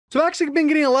So I've actually been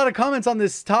getting a lot of comments on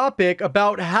this topic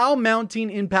about how mounting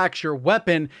impacts your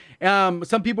weapon.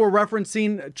 Some people are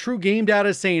referencing true game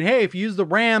data saying, hey, if you use the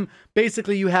RAM,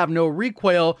 basically you have no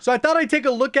recoil. So I thought I'd take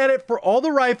a look at it for all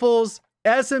the rifles,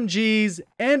 SMGs,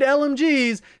 and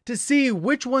LMGs to see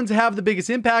which ones have the biggest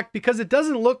impact, because it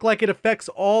doesn't look like it affects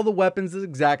all the weapons the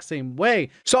exact same way.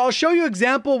 So I'll show you an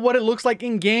example of what it looks like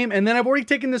in game, and then I've already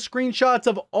taken the screenshots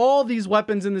of all these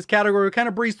weapons in this category. We'll kind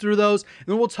of breeze through those, and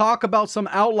then we'll talk about some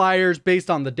outliers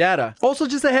based on the data. Also,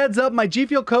 just a heads up, my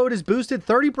Gfuel code is boosted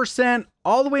 30%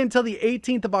 all the way until the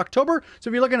 18th of October. So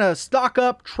if you're looking to stock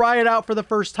up, try it out for the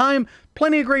first time,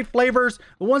 plenty of great flavors.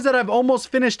 The ones that I've almost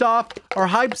finished off are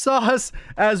hype sauce,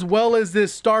 as well as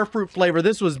this starfruit flavor.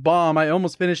 This was bomb. I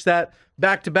almost finished that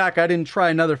back to back. I didn't try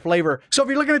another flavor. So if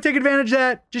you're looking to take advantage of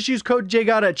that, just use code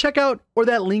JGOD at checkout or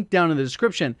that link down in the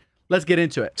description. Let's get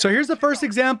into it. So here's the first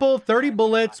example, 30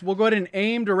 bullets. We'll go ahead and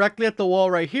aim directly at the wall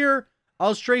right here.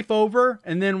 I'll strafe over,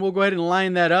 and then we'll go ahead and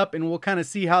line that up, and we'll kind of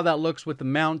see how that looks with the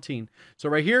mounting. So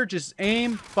right here, just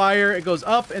aim, fire, it goes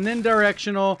up and then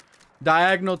directional,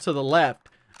 diagonal to the left.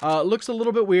 Looks a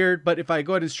little bit weird, but if I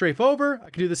go ahead and strafe over,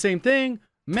 I can do the same thing,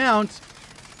 mount,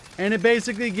 and it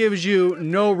basically gives you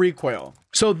no recoil.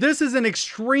 So this is an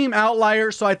extreme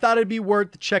outlier, so I thought it'd be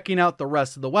worth checking out the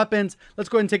rest of the weapons. Let's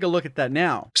go ahead and take a look at that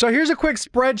now. So here's a quick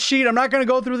spreadsheet. I'm not going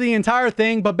to go through the entire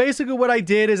thing, but basically what I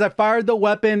did is I fired the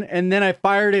weapon, and then I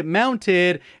fired it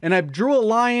mounted, and I drew a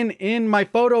line in my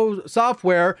photo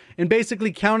software and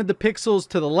basically counted the pixels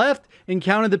to the left and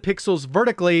counted the pixels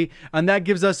vertically, and that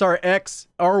gives us our X,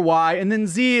 our Y, and then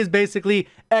Z is basically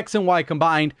X and Y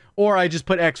combined, or I just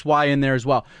put X, Y in there as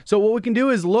well. So what we can do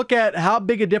is look at how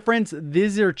big a difference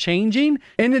these are changing.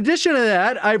 In addition to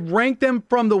that, I've ranked them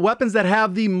from the weapons that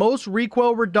have the most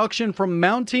recoil reduction from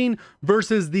mounting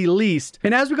versus the least.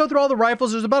 And as we go through all the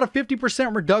rifles, there's about a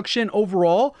 50% reduction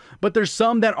overall, but there's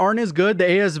some that aren't as good. The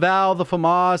ASVAL, the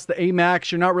FAMAS, the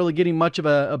AMAX, you're not really getting much of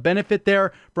a benefit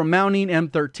there from mounting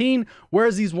M13,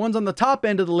 whereas these ones on the top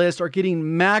end of the list are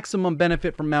getting maximum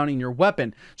benefit from mounting your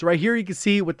weapon. So right here you can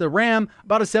see with the RAM,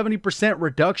 about a 70%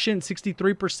 reduction,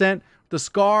 63%. The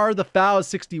SCAR, the FAL is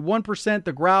 61%,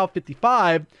 the GROW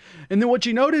 55%. And then what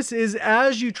you notice is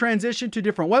as you transition to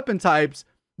different weapon types,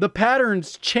 the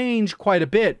patterns change quite a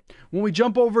bit. When we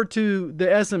jump over to the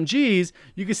SMGs,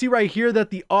 you can see right here that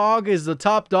the AUG is the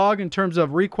top dog in terms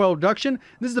of recoil reduction.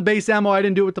 This is the base ammo. I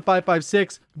didn't do it with the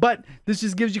 5.56, but this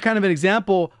just gives you kind of an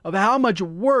example of how much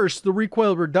worse the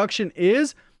recoil reduction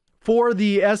is for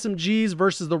the SMGs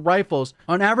versus the rifles.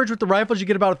 On average with the rifles, you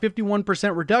get about a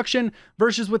 51% reduction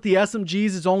versus with the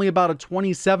SMGs, it's only about a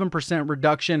 27%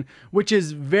 reduction, which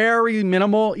is very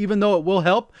minimal, even though it will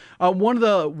help. One of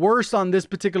the worst on this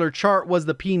particular chart was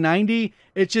the P90.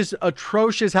 It's just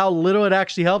atrocious how little it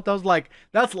actually helped. I was like,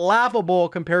 that's laughable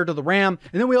compared to the RAM.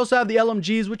 And then we also have the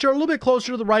LMGs, which are a little bit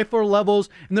closer to the rifle levels,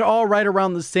 and they're all right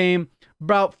around the same,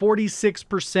 about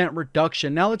 46%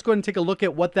 reduction. Now let's go ahead and take a look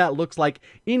at what that looks like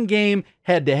in game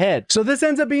head to head. So this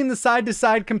ends up being the side to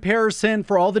side comparison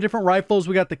for all the different rifles.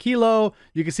 We got the Kilo,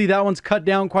 you can see that one's cut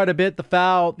down quite a bit, the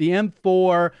FAL, the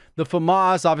M4, the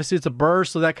FAMAS, obviously it's a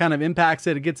burst, so that kind of impacts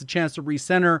it. It gets a chance to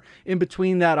recenter in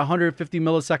between that 150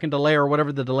 millisecond delay or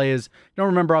whatever the delay is. Don't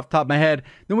remember off the top of my head.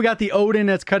 Then we got the Odin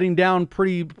that's cutting down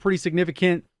pretty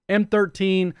significant.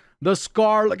 M13, the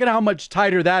SCAR, look at how much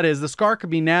tighter that is. The SCAR could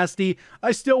be nasty.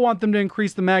 I still want them to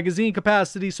increase the magazine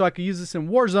capacity so I could use this in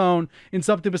Warzone in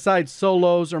something besides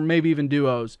solos or maybe even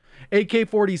duos.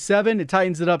 AK-47, it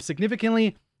tightens it up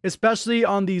significantly, especially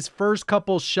on these first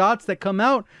couple shots that come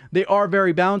out. They are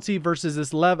very bouncy versus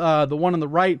this the one on the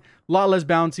right, a lot less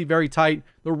bouncy, very tight.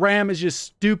 The RAM is just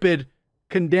stupid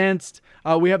condensed.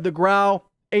 We have the GROW,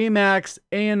 AMAX,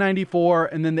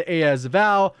 AN94, and then the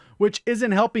ASVAL, which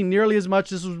isn't helping nearly as much.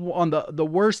 This was on the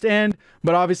worst end,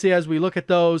 but obviously as we look at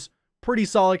those, pretty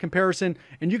solid comparison,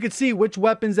 and you can see which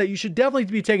weapons that you should definitely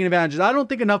be taking advantage of. I don't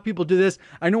think enough people do this.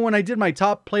 I know when I did my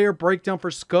top player breakdown for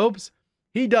scopes,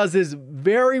 he does this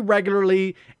very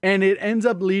regularly, and it ends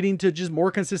up leading to just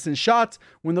more consistent shots.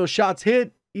 When those shots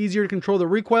hit, easier to control the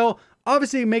recoil.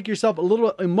 Obviously, make yourself a little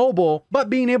immobile,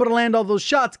 but being able to land all those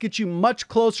shots gets you much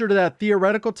closer to that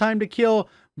theoretical time to kill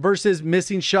versus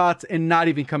missing shots and not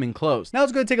even coming close. Now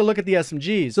let's go take a look at the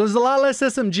SMGs. So there's a lot less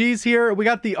SMGs here. We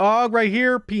got the AUG right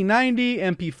here, P90,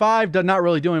 MP5, not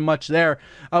really doing much there.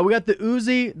 We got the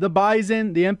Uzi, the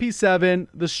Bison, the MP7,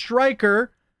 the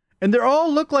Striker, and they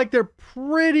all look like they're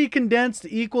pretty condensed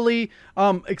equally,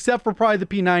 except for probably the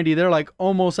P90. They're like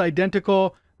almost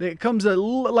identical. It comes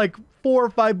like 4 or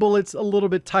 5 bullets, a little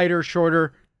bit tighter,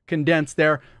 shorter, condensed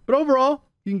there. But overall,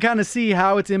 you can kind of see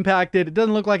how it's impacted. It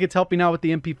doesn't look like it's helping out with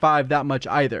the MP5 that much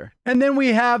either. And then we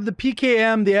have the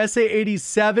PKM, the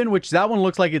SA87, which that one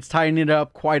looks like it's tightening it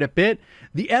up quite a bit.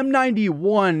 The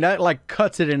M91, that like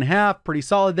cuts it in half, pretty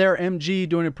solid there. MG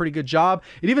doing a pretty good job.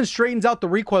 It even straightens out the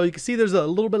recoil. You can see there's a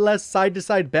little bit less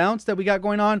side-to-side bounce that we got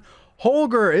going on.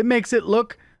 Holger, it makes it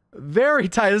look very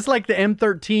tight. It's like the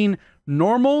M13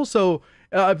 normal. So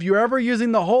if you're ever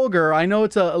using the Holger, I know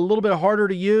it's a little bit harder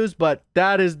to use, but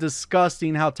that is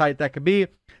disgusting how tight that could be.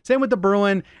 Same with the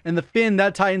Bruin and the fin,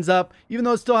 that tightens up. Even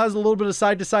though it still has a little bit of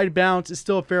side-to-side bounce, it's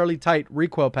still a fairly tight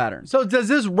recoil pattern. So does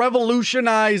this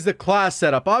revolutionize the class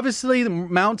setup? Obviously, the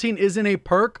mounting isn't a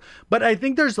perk, but I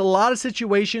think there's a lot of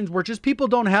situations where just people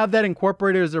don't have that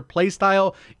incorporated as their play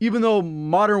style, even though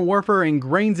Modern Warfare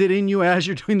ingrains it in you as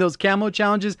you're doing those camo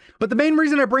challenges. But the main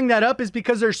reason I bring that up is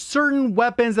because there's certain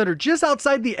weapons that are just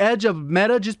outside the edge of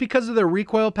meta just because of their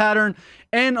recoil pattern.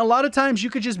 And a lot of times you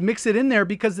could just mix it in there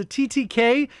because the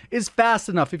TTK is fast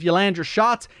enough. If you land your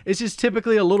shots, it's just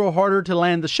typically a little harder to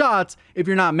land the shots if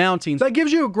you're not mounting. So that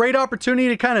gives you a great opportunity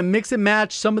to kind of mix and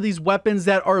match some of these weapons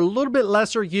that are a little bit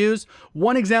lesser used.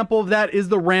 One example of that is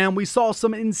the RAM. We saw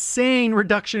some insane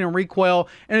reduction in recoil,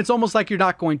 and it's almost like you're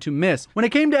not going to miss. When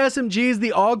it came to SMGs,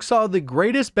 the AUG saw the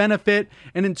greatest benefit,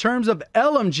 and in terms of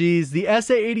LMGs, the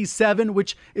SA87,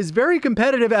 which is very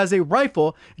competitive as a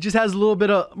rifle, it just has a little bit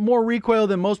of more recoil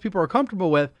than most people are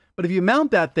comfortable with. But if you mount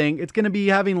that thing, it's going to be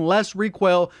having less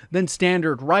recoil than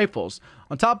standard rifles.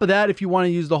 On top of that, if you want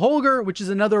to use the Holger, which is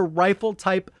another rifle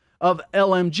type of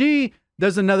LMG,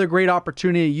 there's another great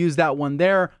opportunity to use that one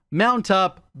there. Mount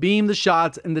up, beam the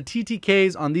shots, and the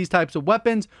TTKs on these types of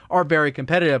weapons are very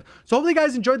competitive. So hopefully you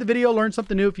guys enjoyed the video, learned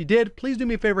something new. If you did, please do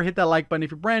me a favor, hit that like button.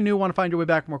 If you're brand new, want to find your way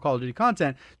back for more Call of Duty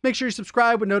content, make sure you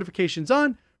subscribe with notifications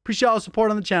on. Appreciate all the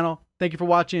support on the channel. Thank you for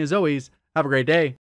watching. As always, have a great day.